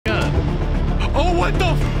what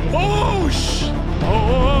the? Oh,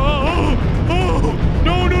 no,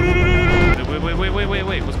 no, no, no, no, no.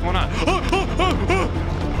 Wait. What's going on?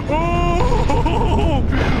 Oh,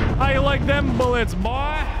 I like them bullets,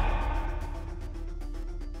 boy.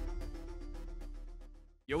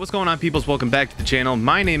 Yo, what's going on, peoples? Welcome back to the channel.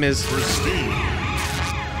 My name is Christine.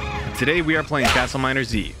 Today we are playing CastleMiner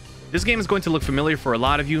Z. This game is going to look familiar for a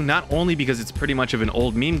lot of you, not only because it's pretty much of an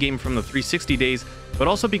old meme game from the 360 days, but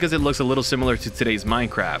also because it looks a little similar to today's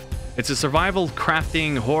Minecraft. It's a survival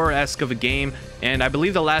crafting horror-esque of a game, and I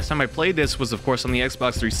believe the last time I played this was of course on the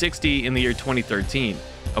Xbox 360 in the year 2013.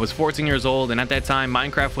 I was 14 years old, and at that time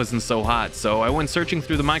Minecraft wasn't so hot, so I went searching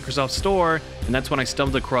through the Microsoft Store, and that's when I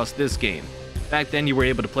stumbled across this game. Back then, you were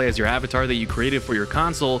able to play as your avatar that you created for your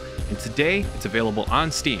console, and today, it's available on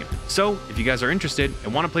Steam. So, if you guys are interested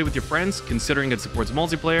and want to play with your friends, considering it supports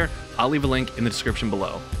multiplayer, I'll leave a link in the description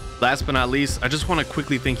below. Last but not least, I just want to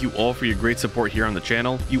quickly thank you all for your great support here on the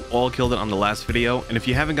channel. You all killed it on the last video, and if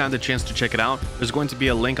you haven't gotten the chance to check it out, there's going to be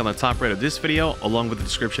a link on the top right of this video, along with the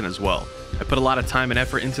description as well. I put a lot of time and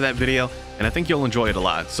effort into that video, and I think you'll enjoy it a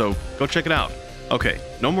lot, so go check it out. Okay,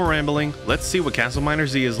 no more rambling. Let's see what CastleMiner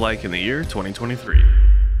Z is like in the year 2023.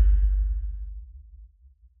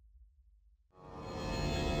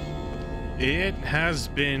 It has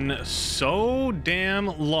been so damn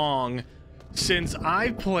long since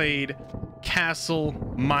I played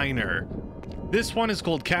CastleMiner. This one is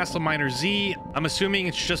called CastleMiner Z. I'm assuming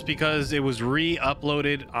it's just because it was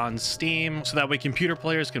re-uploaded on Steam so that way computer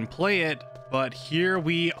players can play it. But here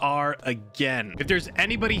we are again. If there's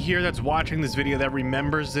anybody here that's watching this video that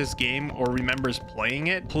remembers this game or remembers playing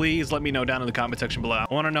it, please let me know down in the comment section below.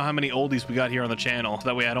 I want to know how many oldies we got here on the channel, so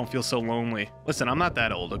that way I don't feel so lonely. Listen, I'm not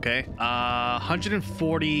that old, okay?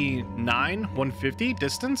 149, 150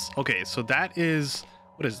 distance? Okay, so that is,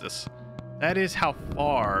 what is this? That is how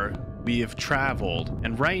far we have traveled.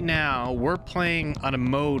 And right now, we're playing on a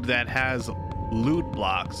mode that has loot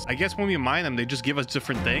blocks. I guess when we mine them, they just give us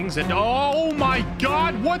different things. And oh my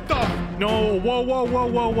god, what the? No, whoa.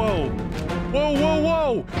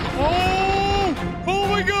 Oh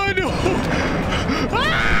my god, no.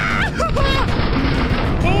 Ah!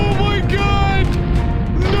 Oh my god,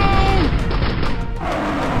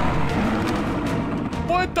 no.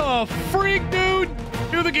 What the freak, dude?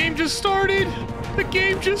 Dude, the game just started. The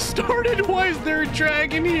game just started. Why is there a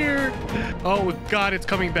dragon here? Oh god, it's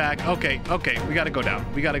coming back. Okay, we gotta go down.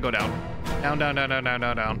 Down.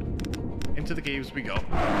 Into the caves we go.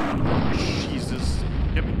 Jesus.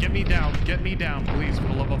 Get me down, please, for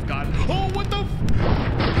the love of God. Oh, what the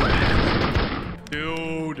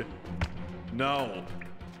dude. No.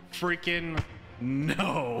 Freaking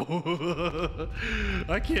no.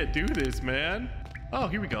 I can't do this, man. Oh,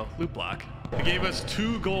 here we go. Loot block. They gave us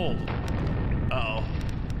 2 gold. Uh-oh.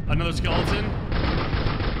 Another skeleton?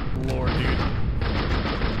 Lord, dude.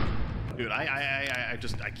 Dude, I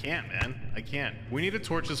can't, man. I can't. We need to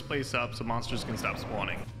torch this place up so monsters can stop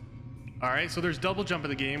spawning. Alright, so there's double jump in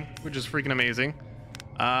the game, which is freaking amazing.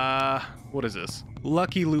 What is this?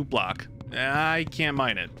 Lucky loot block. I can't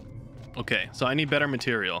mine it. Okay, so I need better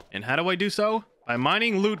material. And how do I do so? By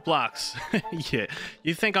mining loot blocks. Yeah.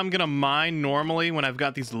 You think I'm gonna mine normally when I've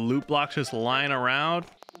got these loot blocks just lying around?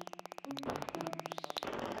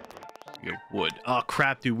 Yo, wood. Oh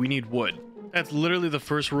crap, dude, we need wood. That's literally the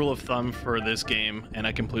first rule of thumb for this game, and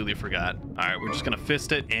I completely forgot. All right, we're just gonna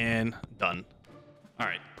fist it and done. All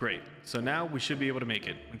right, great. So now we should be able to make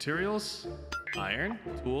it. Materials, iron,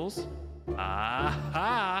 tools.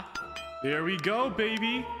 Aha! There we go,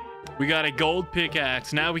 baby. We got a gold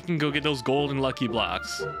pickaxe. Now we can go get those golden lucky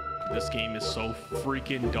blocks. This game is so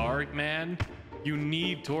freaking dark, man. You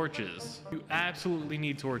need torches. You absolutely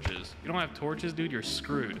need torches. You don't have torches, dude, you're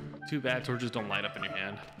screwed. Too bad torches don't light up in your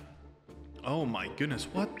hand. Oh my goodness,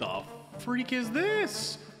 what the freak is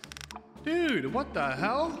this? Dude, what the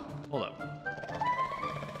hell? Hold up.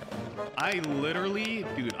 I literally,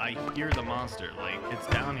 dude, I hear the monster. Like, it's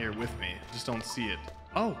down here with me. I just don't see it.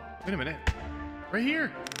 Oh, wait a minute. Right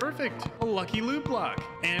here. Perfect. A lucky loot block.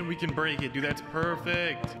 And we can break it, dude. That's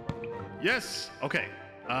perfect. Yes. Okay.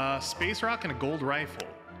 Space rock and a gold rifle.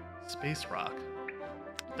 Space rock.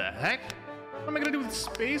 What the heck? What am I gonna do with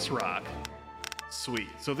space rock? Sweet.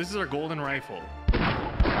 So this is our golden rifle.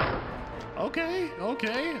 Okay,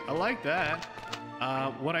 I like that.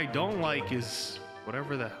 What I don't like is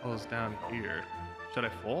whatever the hell is down here. Should I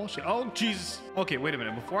fall? Oh, Jesus. Okay, wait a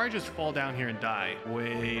minute. Before I just fall down here and die.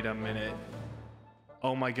 Wait a minute.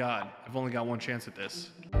 Oh my God. I've only got one chance at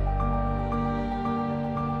this.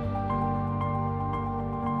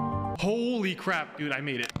 Holy crap, dude, I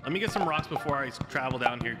made it. Let me get some rocks before I travel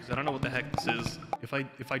down here because I don't know what the heck this is. If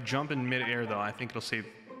I jump in midair though, I think it'll save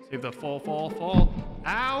the fall.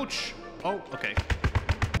 Ouch! Oh, okay.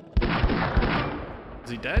 Is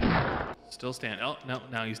he dead? Still standing. Oh, no,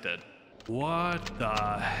 now he's dead. What the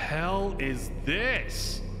hell is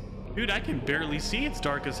this? Dude, I can barely see. It's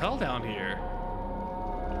dark as hell down here.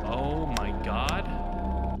 Oh my god.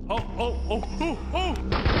 Oh.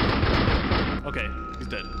 Okay, he's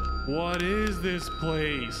dead. What is this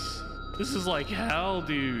place? This is like hell,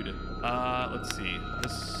 dude. Let's see.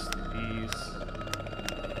 These.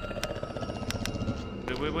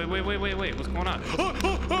 Wait. What's going on?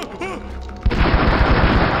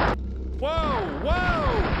 Whoa!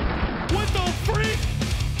 What the freak?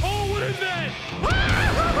 Oh, what is that?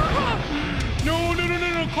 No.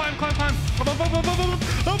 Climb.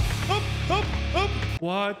 Up.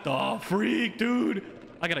 What the freak, dude?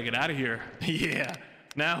 I gotta get out of here. Yeah.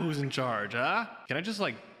 Now who's in charge, huh? Can I just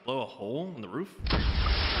like blow a hole in the roof?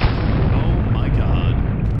 Oh my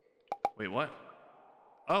god. Wait, what?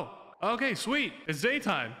 Oh, okay, sweet. It's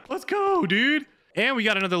daytime. Let's go, dude. And we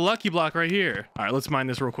got another lucky block right here. All right, let's mine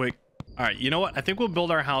this real quick. All right, you know what? I think we'll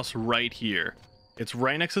build our house right here. It's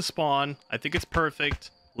right next to spawn. I think it's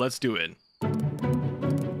perfect. Let's do it.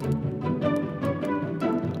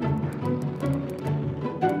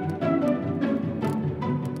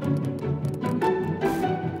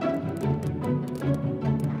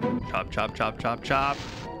 Chop.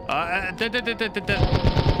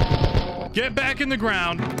 Get back in the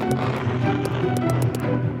ground.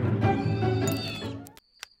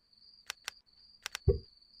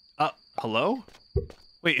 Hello?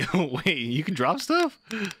 Wait, you can drop stuff?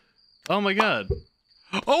 Oh my god.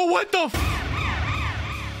 Oh, what the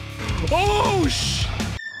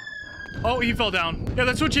Oh, he fell down. Yeah,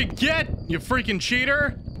 that's what you get, you freaking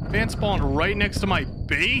cheater. Man spawned right next to my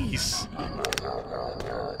base.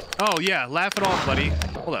 Oh, yeah, laugh it off, buddy.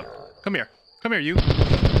 Hold up. Come here, you.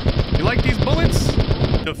 You like these bullets?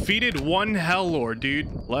 Defeated one hell lord, dude.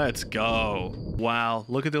 Let's go. Wow,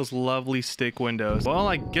 look at those lovely stick windows. Well,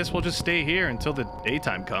 I guess we'll just stay here until the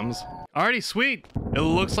daytime comes. Alrighty, sweet. It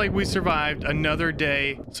looks like we survived another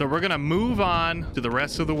day, so we're gonna move on to the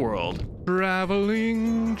rest of the world.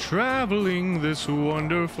 Traveling this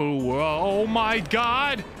wonderful world. Oh my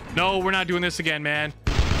god! No, we're not doing this again, man.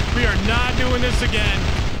 We are not doing this again.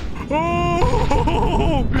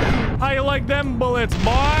 Oh! How you like them bullets,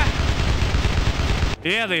 boy?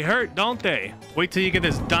 Yeah, they hurt, don't they? Wait till you get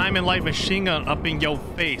this diamond light machine gun up in your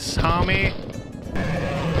face, homie.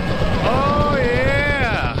 Oh,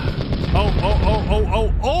 yeah.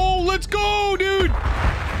 Oh, let's go, dude.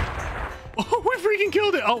 Oh, we freaking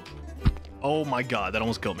killed it. Oh my god, that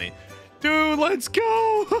almost killed me. Dude, let's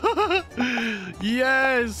go.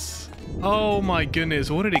 Yes. Oh my goodness,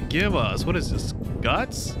 what did it give us? What is this,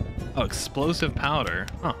 guts? Oh, explosive powder.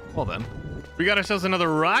 Huh, well then. We got ourselves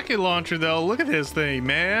another rocket launcher, though. Look at this thing,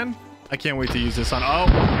 man. I can't wait to use this on...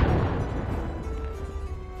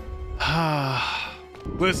 Oh.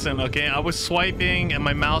 Listen, okay, I was swiping and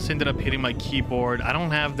my mouse ended up hitting my keyboard. I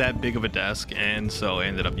don't have that big of a desk, and so I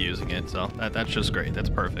ended up using it. So that's just great. That's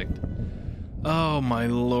perfect. Oh, my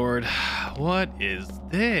lord. What is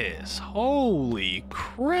this? Holy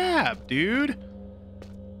crap, dude.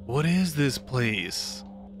 What is this place?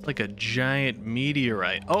 It's like a giant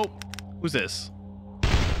meteorite. Oh, who's this?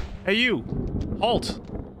 Hey, you. Halt.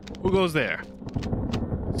 Who goes there?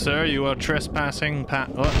 Sir, you are trespassing.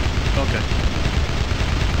 Okay.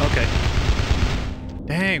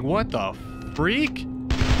 Dang, what the freak?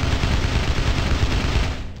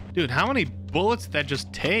 Dude, how many bullets did that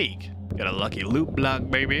just take? Got a lucky loot block,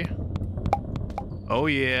 baby. Oh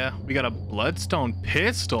yeah, we got a bloodstone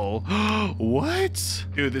pistol. What?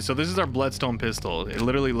 Dude, so this is our bloodstone pistol. It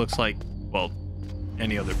literally looks like, well,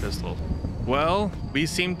 any other pistol. Well, we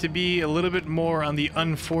seem to be a little bit more on the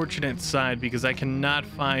unfortunate side because I cannot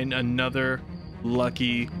find another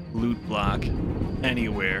lucky loot block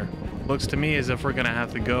anywhere. Looks to me as if we're gonna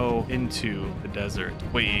have to go into the desert.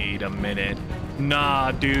 Wait a minute.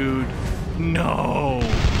 Nah, dude. No.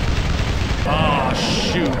 Oh,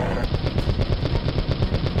 shoot.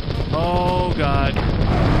 Oh, God.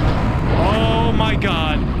 Oh, my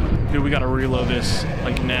God. Dude, we gotta reload this,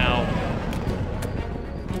 like, now.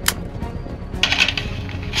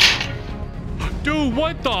 Dude,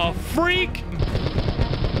 what the freak?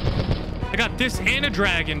 I got this and a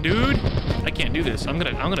dragon, dude. I can't do this. I'm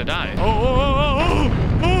gonna die. Oh.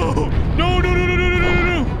 No.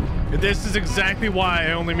 This is exactly why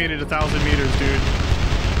I only made it 1,000 meters, dude.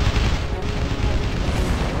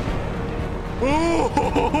 Oh,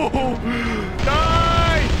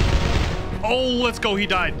 die! Oh, let's go. He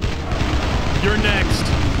died. You're next.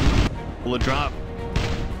 Will it drop?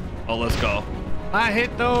 Oh, let's go. I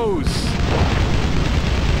hit those.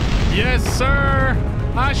 Yes, sir.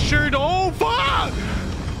 I sure do. Oh, fuck.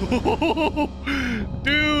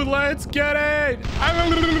 Dude, let's get it.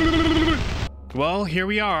 Well, here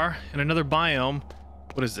we are in another biome.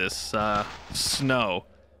 What is this? Snow.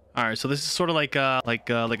 All right, so this is sort of like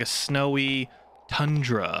a snowy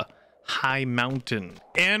tundra, high mountain.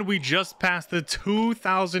 And we just passed the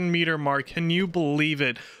 2,000 meter mark. Can you believe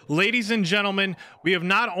it? Ladies and gentlemen, we have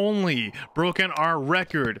not only broken our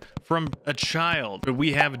record from a child, but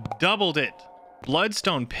we have doubled it.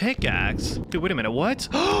 Bloodstone pickaxe? Dude, wait a minute, what?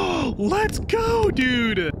 Let's go,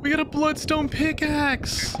 dude! We got a bloodstone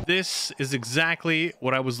pickaxe! This is exactly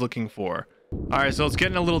what I was looking for. Alright, so it's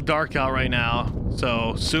getting a little dark out right now,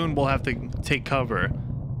 so soon we'll have to take cover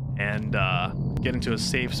and get into a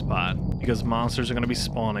safe spot because monsters are gonna be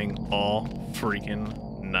spawning all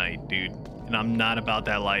freaking night, dude. And I'm not about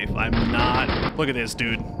that life. I'm not. Look at this,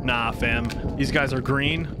 dude. Nah, fam. These guys are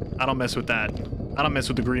green. I don't mess with that. I don't mess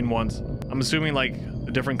with the green ones. I'm assuming like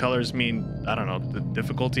the different colors mean, I don't know, the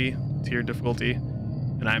difficulty, tier difficulty.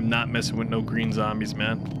 And I'm not messing with no green zombies,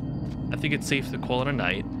 man. I think it's safe to call it a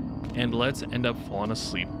night. And let's end up falling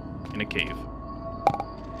asleep in a cave.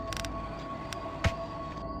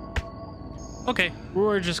 Okay,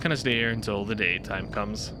 we're just gonna stay here until the daytime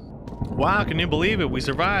comes. Wow, can you believe it? We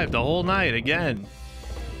survived the whole night again.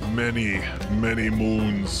 Many, many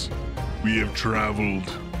moons we have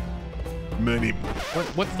traveled. Many.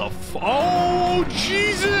 What the oh,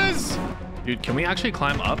 Jesus! Dude, can we actually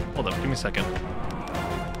climb up? Hold up, give me a second.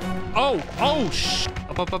 Oh, shh.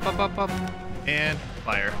 Up. And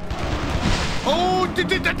fire. Oh,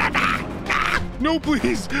 no,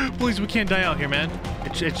 please. Please, we can't die out here, man.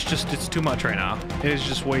 It's too much right now. It is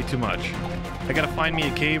just way too much. I gotta find me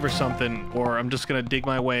a cave or something, or I'm just gonna dig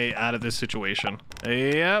my way out of this situation.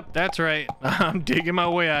 Yep, that's right. I'm digging my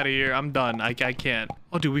way out of here. I'm done. I can't.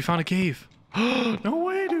 Oh, dude, we found a cave. No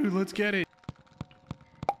way, dude. Let's get it.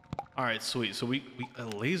 All right, sweet. So we a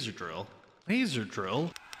laser drill.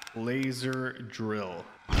 Laser drill.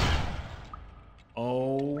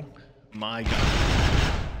 Oh my god.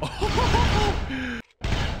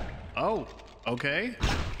 Oh, okay.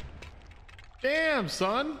 Damn,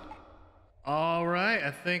 son. All right, I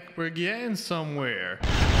think we're getting somewhere.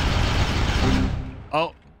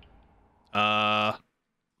 Oh. My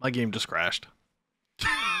game just crashed.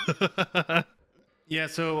 Yeah,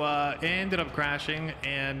 so it ended up crashing,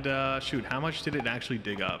 and shoot, how much did it actually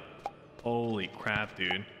dig up? Holy crap,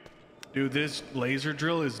 dude. Dude, this laser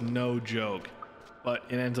drill is no joke, but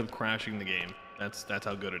it ends up crashing the game. That's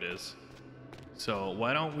how good it is. So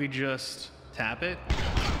why don't we just tap it?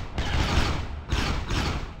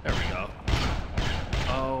 There we go.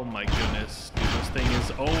 Oh my goodness, dude, this thing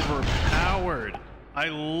is overpowered. I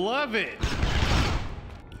love it.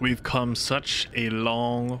 We've come such a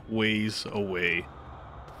long ways away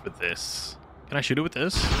for this. Can I shoot it with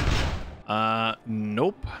this?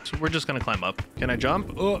 Nope. So we're just gonna climb up. Can I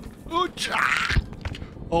jump? Oh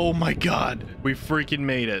my god, we freaking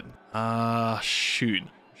made it. Shoot.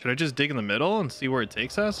 Should I just dig in the middle and see where it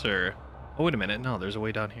takes us, or? Oh, wait a minute. No, there's a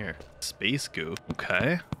way down here. Space goo.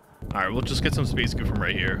 Okay. All right, we'll just get some space goo from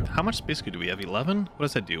right here. How much space goo do we have? 11? What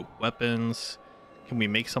does that do? Weapons. Can we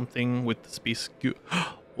make something with the space goo?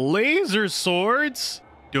 Laser swords?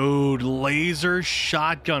 Dude, laser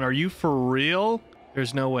shotgun. Are you for real?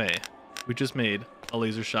 There's no way. We just made a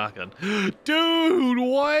laser shotgun. Dude,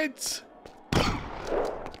 what?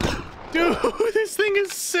 Dude, this thing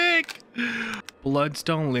is sick.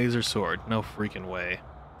 Bloodstone laser sword. No freaking way.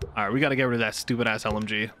 All right, we got to get rid of that stupid ass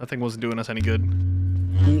LMG. That thing wasn't doing us any good.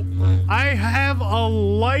 I have a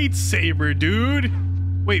lightsaber, dude.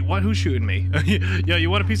 Wait, what? Who's shooting me? Yo, you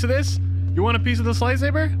want a piece of this? You want a piece of this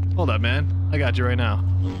lightsaber? Hold up, man. I got you right now.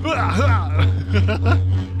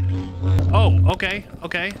 Oh, okay.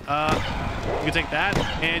 Okay. You can take that,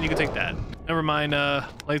 and you can take that. Never mind.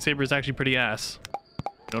 Lightsaber is actually pretty ass.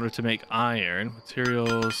 In order to make iron,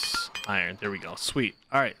 materials, iron. There we go. Sweet.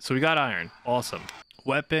 All right, so we got iron. Awesome.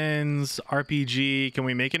 Weapons, RPG. Can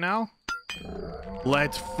we make it now?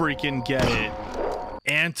 Let's freaking get it.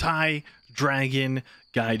 Anti-dragon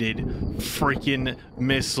guided freaking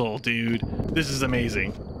missile, dude. This is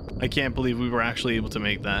amazing. I can't believe we were actually able to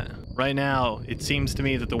make that. Right now, it seems to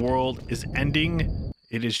me that the world is ending.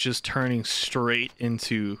 It is just turning straight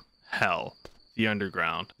into hell. The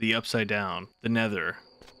underground, the upside down, the nether,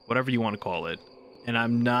 whatever you want to call it. And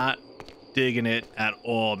I'm not digging it at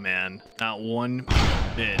all, man. Not one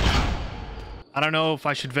bit. I don't know if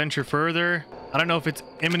I should venture further. I don't know if it's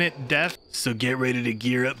imminent death. So get ready to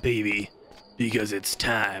gear up, baby, because it's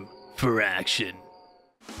time for action.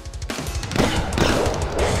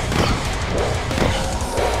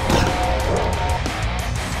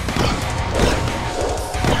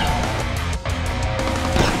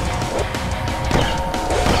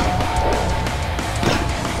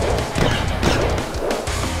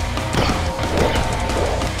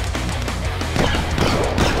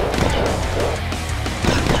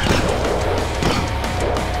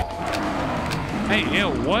 Hey, ew,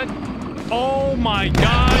 what? Oh my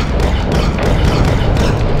god!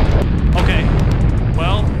 Okay,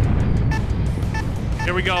 well,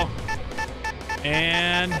 here we go.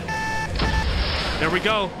 And there we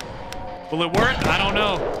go. Will it work? I don't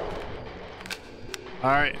know.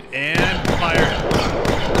 All right, and fire.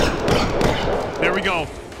 There we go.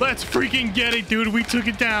 Let's freaking get it, dude. We took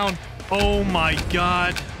it down. Oh my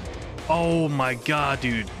god. Oh my god,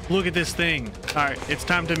 dude. Look at this thing. All right, it's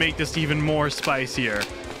time to make this even more spicier.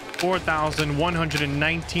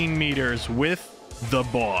 4,119 meters with the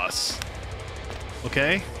boss.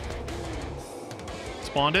 Okay.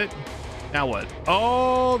 Spawned it. Now what?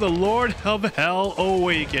 Oh, the Lord of Hell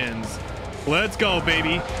awakens. Let's go,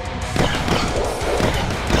 baby.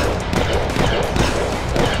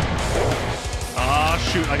 Ah,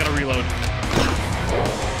 shoot. I gotta reload.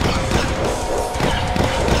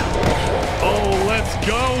 Oh, let's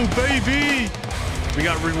go, baby. We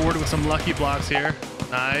got rewarded with some lucky blocks here.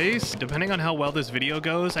 Nice. Depending on how well this video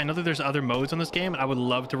goes, I know that there's other modes on this game, and I would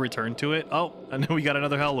love to return to it. Oh, I know we got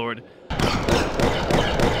another Hell Lord.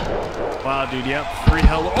 Wow, dude, yep. 3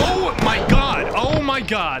 Hell. Oh, my God. Oh, my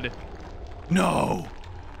God. No.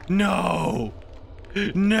 No.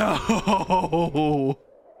 No.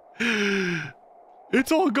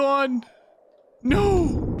 It's all gone.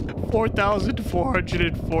 No.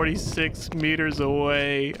 4,446 meters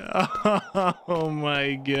away. Oh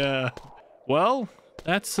my god. Well,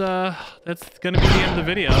 that's gonna be the end of the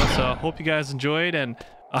video. So I hope you guys enjoyed. And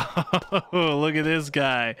oh, look at this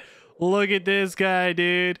guy. Look at this guy,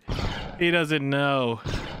 dude. He doesn't know.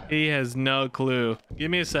 He has no clue. Give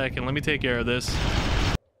me a second. Let me take care of this.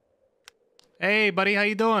 Hey, buddy, how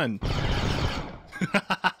you doing?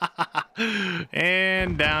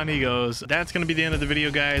 And down he goes. That's gonna be the end of the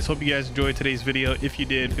video, guys. Hope you guys enjoyed today's video. If you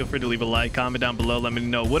did, feel free to leave a like, comment down below, let me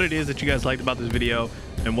know what it is that you guys liked about this video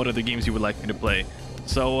and what other games you would like me to play.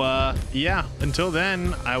 So yeah, until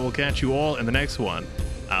then, I will catch you all in the next one.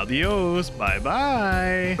 Adios. Bye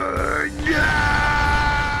bye. Yeah!